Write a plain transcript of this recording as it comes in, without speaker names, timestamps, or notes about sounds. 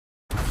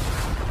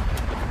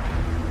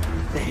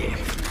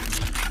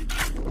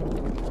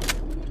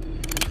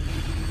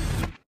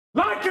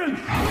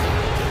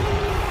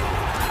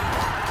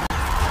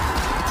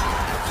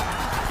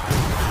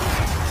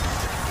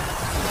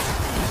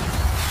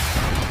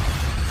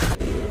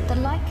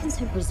Lycans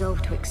have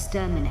resolved to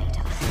exterminate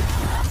us.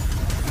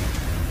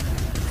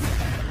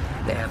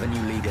 They have a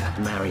new leader,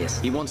 Marius.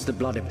 He wants the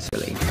blood of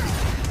Celine.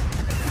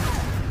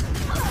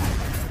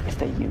 If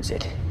they use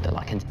it, the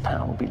Lycan's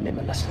power will be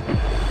limitless.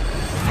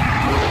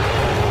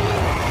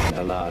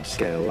 A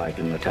large-scale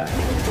Lycan attack.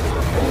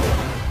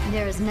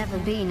 There has never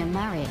been a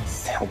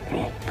Marius. Help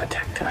me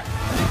protect her.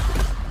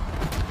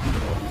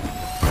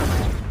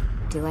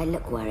 Do I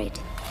look worried?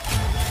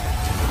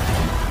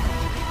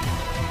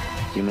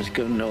 You must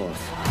go north.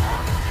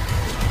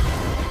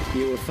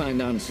 You will find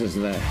answers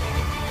there.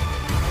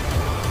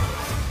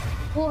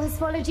 War has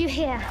followed you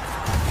here.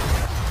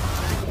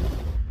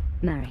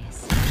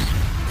 Marius.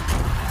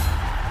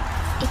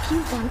 If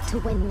you want to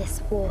win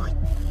this war,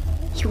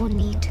 you will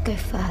need to go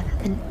further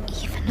than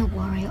even a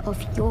warrior of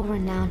your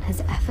renown has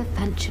ever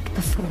ventured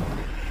before.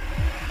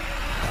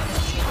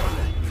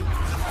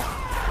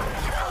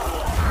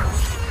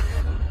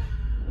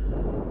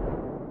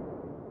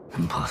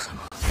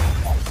 Impossible.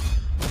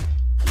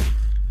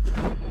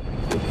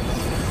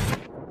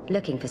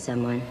 Looking for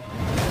someone.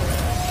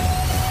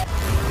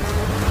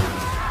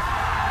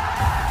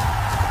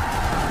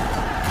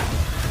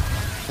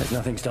 There's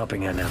nothing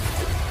stopping her now.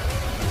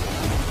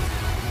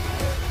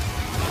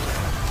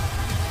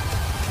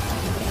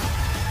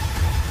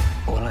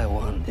 All I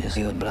want is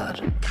your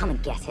blood. Come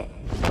and get it.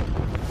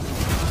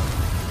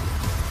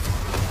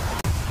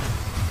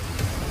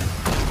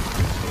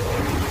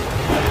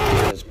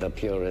 Is the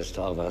purest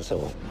of us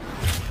all.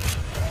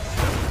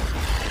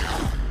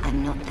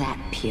 I'm not that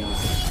pure.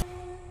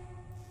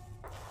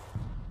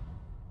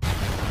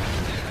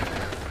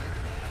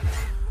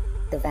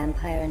 The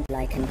vampire and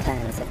Lycan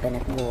clans have been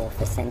at war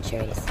for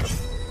centuries,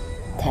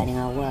 turning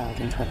our world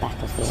into a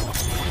battlefield.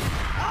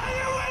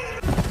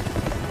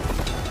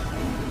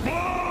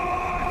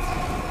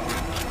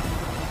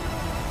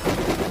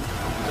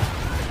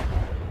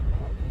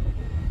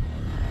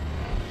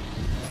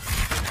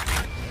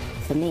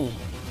 For me,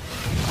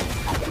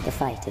 the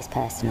fight is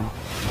personal.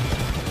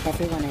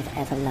 Everyone I've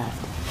ever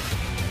loved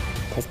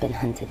has been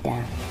hunted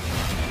down.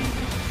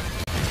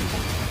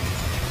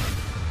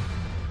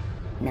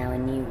 Now a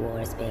new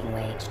war is being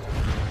waged.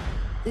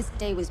 This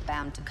day was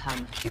bound to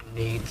come. You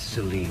need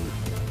Celine.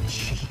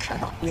 She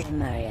cannot win,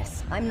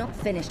 Marius. I'm not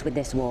finished with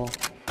this war.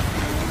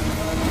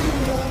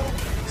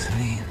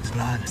 Celine's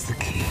blood is the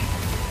key.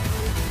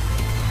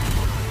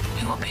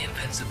 You will be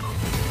invincible.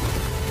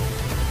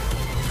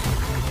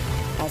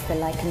 As the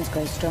Lycans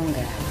grow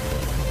stronger,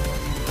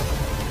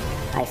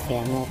 I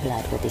fear more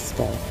blood will be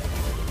spilled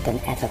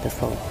than ever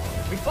before.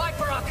 We fight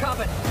for our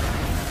coven!